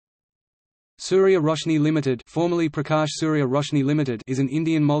Surya Roshni Limited, formerly Prakash Surya Roshni Limited, is an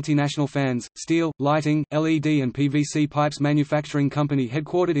Indian multinational fans, steel, lighting, LED and PVC pipes manufacturing company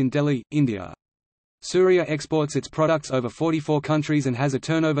headquartered in Delhi, India. Surya exports its products over 44 countries and has a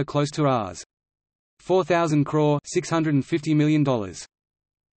turnover close to Rs. 4,000 crore $650 million.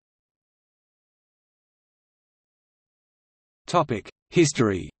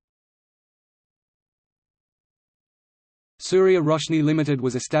 History. Surya Roshni Limited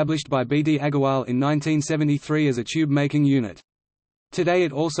was established by B. D. Agarwal in 1973 as a tube-making unit. Today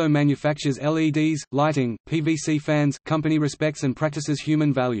it also manufactures LEDs, lighting, PVC fans. Company respects and practices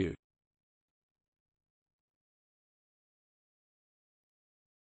human value.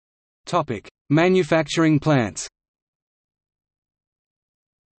 Manufacturing plants.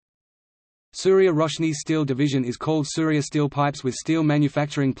 Surya Roshni's steel division is called Surya Steel Pipes with steel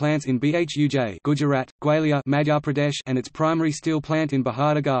manufacturing plants in Bhuj, Gujarat, Gwalior, Madhya Pradesh, and its primary steel plant in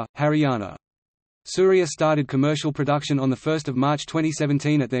Bahadurgarh, Haryana. Surya started commercial production on 1 March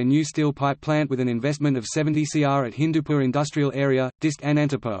 2017 at their new steel pipe plant with an investment of 70 crore at Hindupur Industrial Area, Dist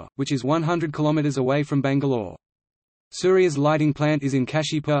Anantapur, which is 100 km away from Bangalore. Surya's lighting plant is in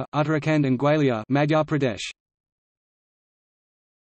Kashipur, Uttarakhand and Gwalior, Madhya Pradesh.